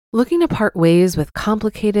Looking to part ways with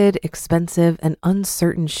complicated, expensive, and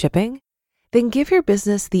uncertain shipping? Then give your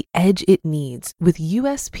business the edge it needs with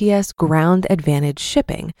USPS Ground Advantage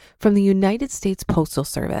shipping from the United States Postal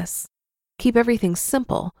Service. Keep everything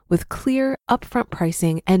simple with clear, upfront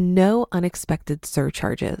pricing and no unexpected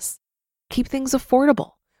surcharges. Keep things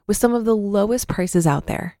affordable with some of the lowest prices out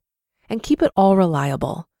there. And keep it all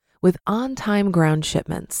reliable with on-time ground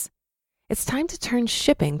shipments. It's time to turn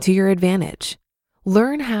shipping to your advantage.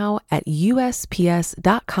 Learn how at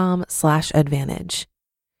USPS.com/advantage.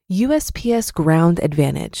 USPS Ground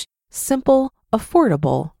Advantage. Simple,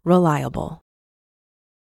 affordable, reliable.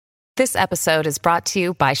 This episode is brought to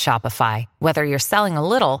you by Shopify. Whether you're selling a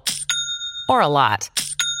little or a lot,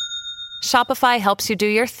 Shopify helps you do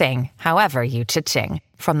your thing, however you cha-ching.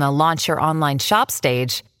 From the launch your online shop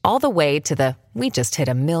stage, all the way to the we just hit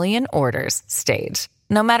 1 million orders stage.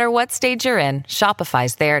 No matter what stage you're in,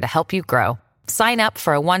 Shopify's there to help you grow. Sign up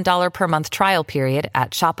for a $1 per month trial period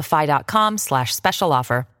at shopify.com/special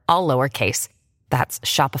offer, all lowercase. That's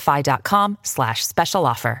shopify.com/special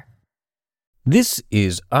offer. This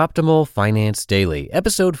is Optimal Finance Daily,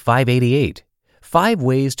 episode 588, 5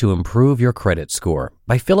 Ways to Improve Your Credit Score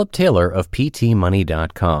by Philip Taylor of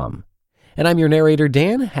PTMoney.com. And I'm your narrator,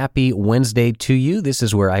 Dan. Happy Wednesday to you. This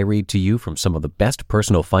is where I read to you from some of the best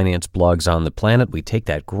personal finance blogs on the planet. We take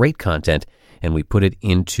that great content and we put it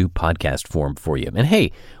into podcast form for you. And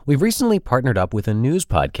hey, we've recently partnered up with a news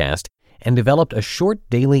podcast and developed a short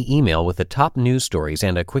daily email with the top news stories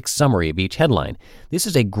and a quick summary of each headline. This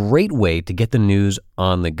is a great way to get the news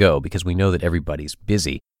on the go because we know that everybody's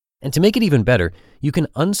busy. And to make it even better, you can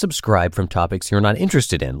unsubscribe from topics you're not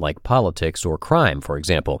interested in, like politics or crime, for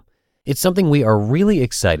example. It's something we are really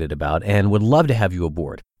excited about and would love to have you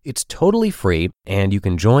aboard. It's totally free, and you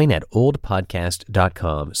can join at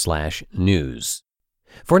oldpodcast.com/news.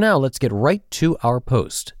 For now, let's get right to our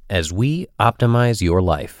post as we optimize your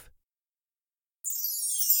life.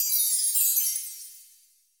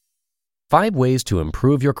 5 Ways to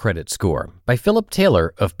Improve Your Credit Score by Philip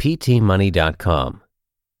Taylor of PTMoney.com.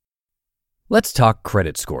 Let's talk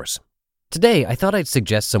credit scores. Today, I thought I'd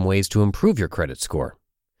suggest some ways to improve your credit score.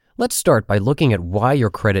 Let's start by looking at why your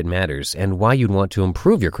credit matters and why you'd want to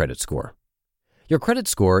improve your credit score. Your credit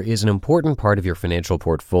score is an important part of your financial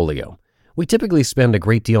portfolio. We typically spend a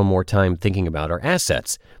great deal more time thinking about our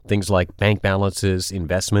assets, things like bank balances,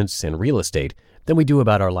 investments, and real estate, than we do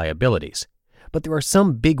about our liabilities. But there are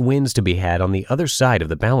some big wins to be had on the other side of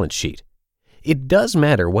the balance sheet. It does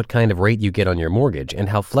matter what kind of rate you get on your mortgage and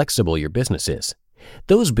how flexible your business is.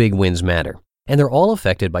 Those big wins matter. And they're all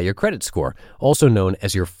affected by your credit score, also known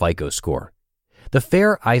as your FICO score. The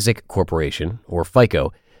Fair Isaac Corporation, or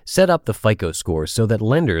FICO, set up the FICO score so that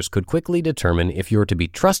lenders could quickly determine if you're to be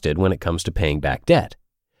trusted when it comes to paying back debt.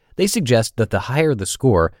 They suggest that the higher the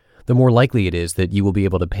score, the more likely it is that you will be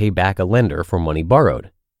able to pay back a lender for money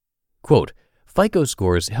borrowed. Quote, FICO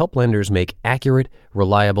scores help lenders make accurate,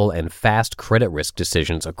 reliable, and fast credit risk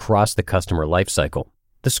decisions across the customer lifecycle.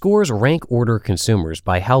 The scores rank order consumers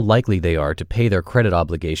by how likely they are to pay their credit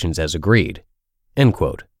obligations as agreed. End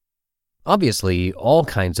quote. Obviously, all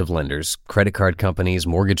kinds of lenders, credit card companies,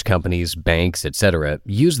 mortgage companies, banks, etc.,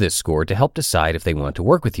 use this score to help decide if they want to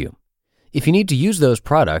work with you. If you need to use those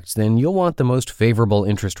products, then you'll want the most favorable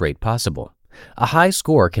interest rate possible. A high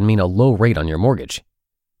score can mean a low rate on your mortgage.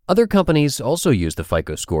 Other companies also use the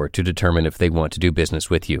FICO score to determine if they want to do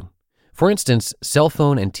business with you. For instance, cell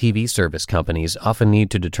phone and TV service companies often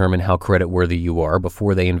need to determine how creditworthy you are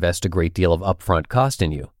before they invest a great deal of upfront cost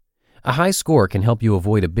in you. A high score can help you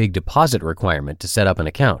avoid a big deposit requirement to set up an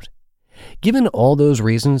account. Given all those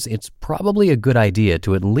reasons, it's probably a good idea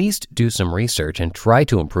to at least do some research and try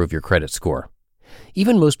to improve your credit score.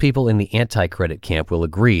 Even most people in the anti-credit camp will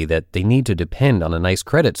agree that they need to depend on a nice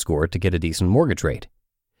credit score to get a decent mortgage rate.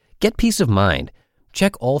 Get peace of mind.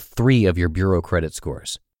 Check all 3 of your bureau credit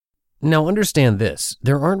scores. Now understand this,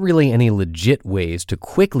 there aren't really any legit ways to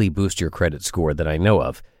quickly boost your credit score that I know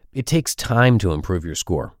of. It takes time to improve your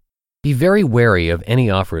score. Be very wary of any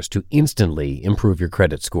offers to instantly improve your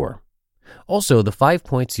credit score. Also, the 5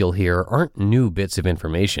 points you'll hear aren't new bits of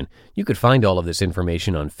information. You could find all of this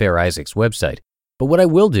information on Fair Isaac's website. But what I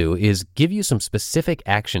will do is give you some specific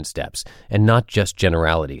action steps and not just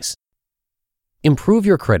generalities. Improve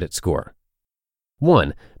your credit score.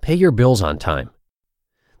 1. Pay your bills on time.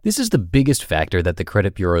 This is the biggest factor that the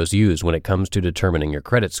credit bureaus use when it comes to determining your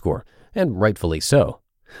credit score, and rightfully so.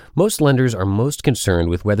 Most lenders are most concerned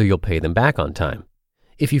with whether you'll pay them back on time.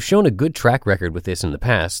 If you've shown a good track record with this in the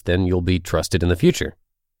past, then you'll be trusted in the future.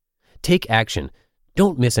 Take action.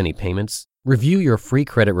 Don't miss any payments. Review your free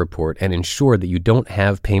credit report and ensure that you don't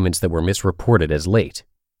have payments that were misreported as late.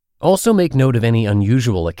 Also make note of any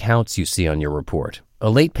unusual accounts you see on your report.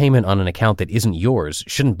 A late payment on an account that isn't yours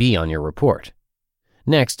shouldn't be on your report.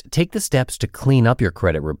 Next, take the steps to clean up your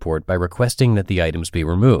credit report by requesting that the items be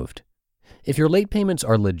removed. If your late payments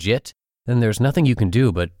are legit, then there's nothing you can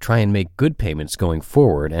do but try and make good payments going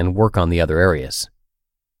forward and work on the other areas.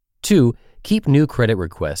 2. Keep new credit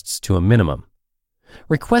requests to a minimum.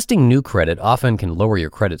 Requesting new credit often can lower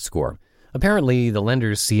your credit score. Apparently, the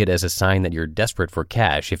lenders see it as a sign that you're desperate for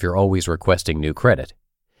cash if you're always requesting new credit.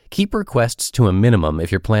 Keep requests to a minimum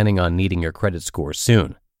if you're planning on needing your credit score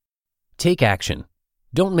soon. Take action.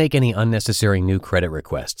 Don't make any unnecessary new credit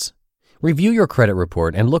requests. Review your credit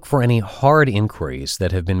report and look for any hard inquiries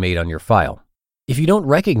that have been made on your file. If you don't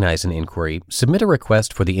recognize an inquiry, submit a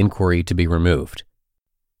request for the inquiry to be removed.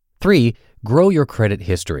 3. Grow your credit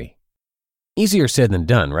history. Easier said than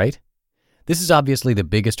done, right? This is obviously the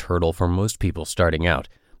biggest hurdle for most people starting out.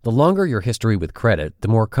 The longer your history with credit, the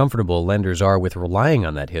more comfortable lenders are with relying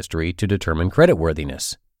on that history to determine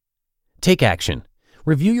creditworthiness. Take action.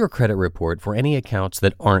 Review your credit report for any accounts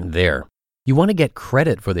that aren't there. You want to get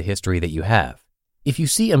credit for the history that you have. If you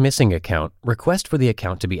see a missing account, request for the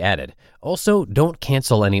account to be added. Also, don't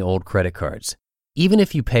cancel any old credit cards. Even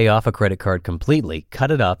if you pay off a credit card completely, cut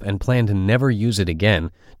it up, and plan to never use it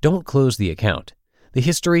again, don't close the account. The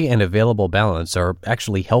history and available balance are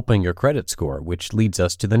actually helping your credit score, which leads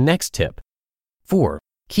us to the next tip. 4.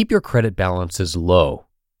 Keep your credit balances low.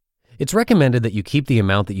 It's recommended that you keep the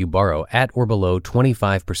amount that you borrow at or below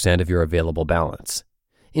 25% of your available balance.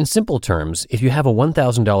 In simple terms, if you have a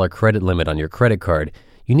 $1,000 credit limit on your credit card,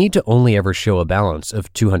 you need to only ever show a balance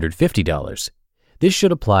of $250. This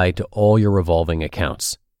should apply to all your revolving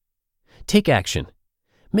accounts. Take action.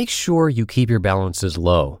 Make sure you keep your balances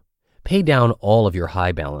low. Pay down all of your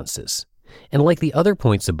high balances. And like the other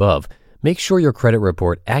points above, make sure your credit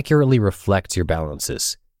report accurately reflects your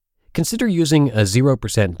balances. Consider using a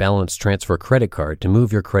 0% balance transfer credit card to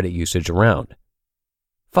move your credit usage around.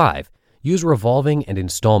 5. Use revolving and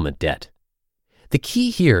installment debt. The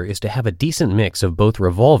key here is to have a decent mix of both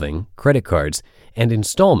revolving, credit cards, and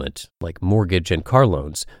installment, like mortgage and car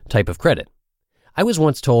loans, type of credit. I was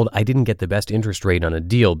once told I didn't get the best interest rate on a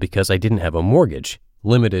deal because I didn't have a mortgage,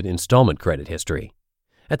 limited installment credit history.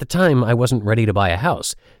 At the time, I wasn't ready to buy a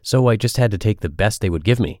house, so I just had to take the best they would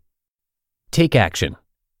give me. Take action.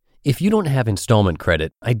 If you don't have installment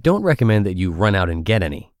credit, I don't recommend that you run out and get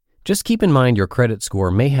any. Just keep in mind your credit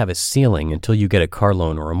score may have a ceiling until you get a car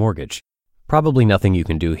loan or a mortgage. Probably nothing you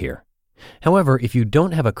can do here. However, if you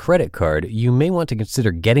don't have a credit card, you may want to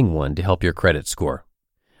consider getting one to help your credit score.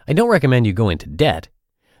 I don't recommend you go into debt.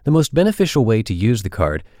 The most beneficial way to use the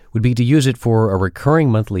card would be to use it for a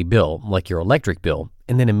recurring monthly bill, like your electric bill,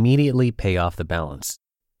 and then immediately pay off the balance.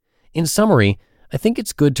 In summary, I think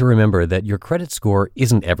it's good to remember that your credit score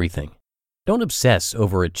isn't everything. Don't obsess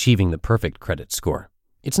over achieving the perfect credit score.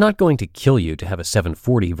 It's not going to kill you to have a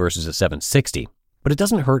 740 versus a 760, but it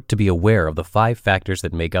doesn't hurt to be aware of the 5 factors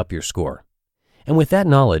that make up your score. And with that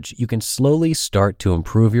knowledge, you can slowly start to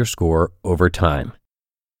improve your score over time.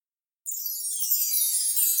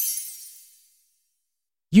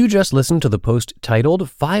 You just listened to the post titled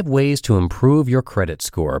 5 Ways to Improve Your Credit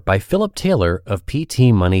Score by Philip Taylor of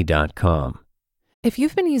PTmoney.com. If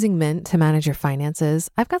you've been using Mint to manage your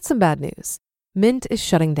finances, I've got some bad news. Mint is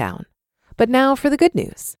shutting down. But now for the good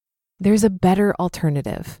news. There's a better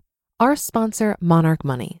alternative. Our sponsor, Monarch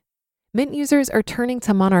Money. Mint users are turning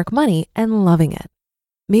to Monarch Money and loving it.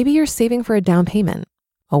 Maybe you're saving for a down payment,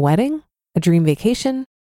 a wedding, a dream vacation,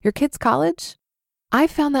 your kids' college. I've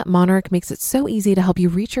found that Monarch makes it so easy to help you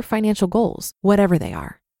reach your financial goals, whatever they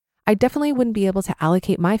are. I definitely wouldn't be able to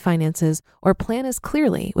allocate my finances or plan as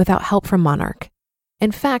clearly without help from Monarch.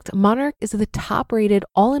 In fact, Monarch is the top-rated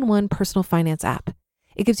all-in-one personal finance app.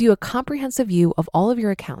 It gives you a comprehensive view of all of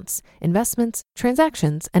your accounts, investments,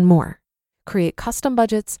 transactions, and more. Create custom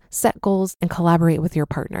budgets, set goals, and collaborate with your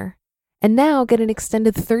partner. And now get an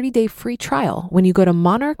extended 30-day free trial when you go to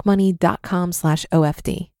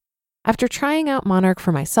monarchmoney.com/OFD. After trying out Monarch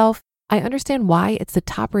for myself, I understand why it's the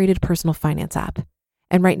top-rated personal finance app.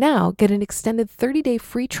 And right now, get an extended 30-day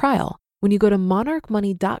free trial when you go to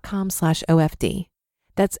monarchmoney.com/OFD.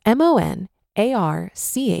 That's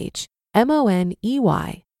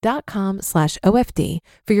monarchmoney.com/OFD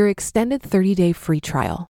for your extended 30-day free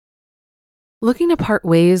trial. Looking to part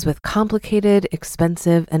ways with complicated,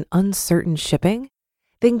 expensive, and uncertain shipping?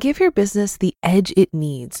 Then give your business the edge it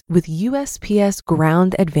needs with USPS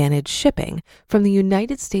Ground Advantage shipping from the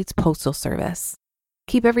United States Postal Service.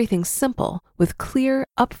 Keep everything simple with clear,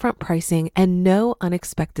 upfront pricing and no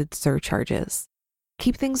unexpected surcharges.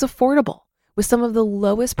 Keep things affordable with some of the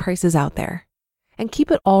lowest prices out there. and keep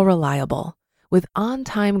it all reliable with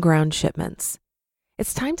on-time ground shipments.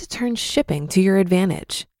 It's time to turn shipping to your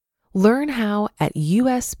advantage. Learn how at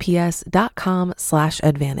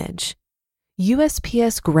USPS.com/advantage.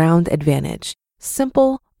 USPS Ground Advantage.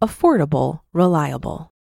 Simple, affordable,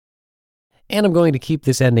 reliable. And I'm going to keep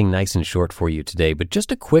this ending nice and short for you today, but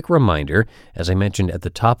just a quick reminder, as I mentioned at the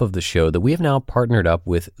top of the show, that we have now partnered up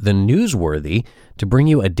with The Newsworthy to bring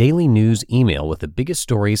you a daily news email with the biggest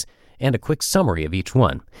stories and a quick summary of each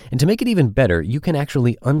one. And to make it even better, you can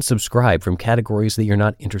actually unsubscribe from categories that you're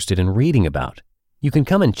not interested in reading about. You can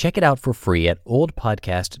come and check it out for free at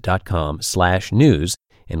oldpodcast.com/news,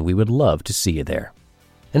 and we would love to see you there.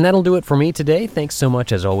 And that'll do it for me today. Thanks so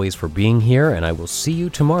much as always for being here, and I will see you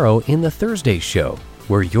tomorrow in the Thursday show,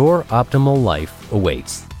 where your optimal life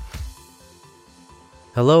awaits.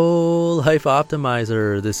 Hello, Life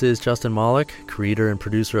Optimizer. This is Justin Malik, creator and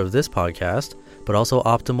producer of this podcast, but also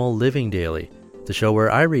Optimal Living Daily, the show where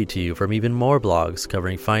I read to you from even more blogs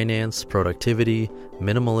covering finance, productivity,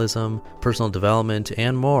 minimalism, personal development,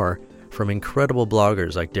 and more, from incredible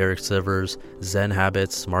bloggers like Derek Sivers, Zen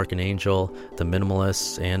Habits, Mark and Angel, The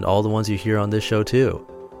Minimalists, and all the ones you hear on this show too.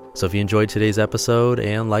 So if you enjoyed today's episode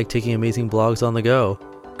and like taking amazing blogs on the go,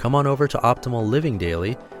 come on over to Optimal Living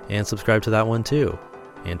Daily and subscribe to that one too.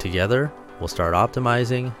 And together, we'll start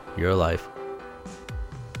optimizing your life.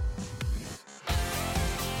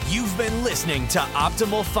 You've been listening to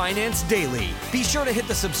Optimal Finance Daily. Be sure to hit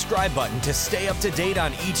the subscribe button to stay up to date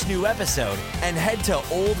on each new episode and head to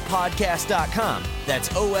oldpodcast.com. That's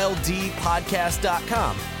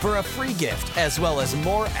OLDpodcast.com for a free gift as well as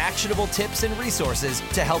more actionable tips and resources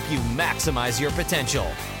to help you maximize your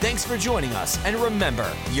potential. Thanks for joining us, and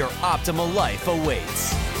remember, your optimal life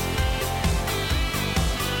awaits.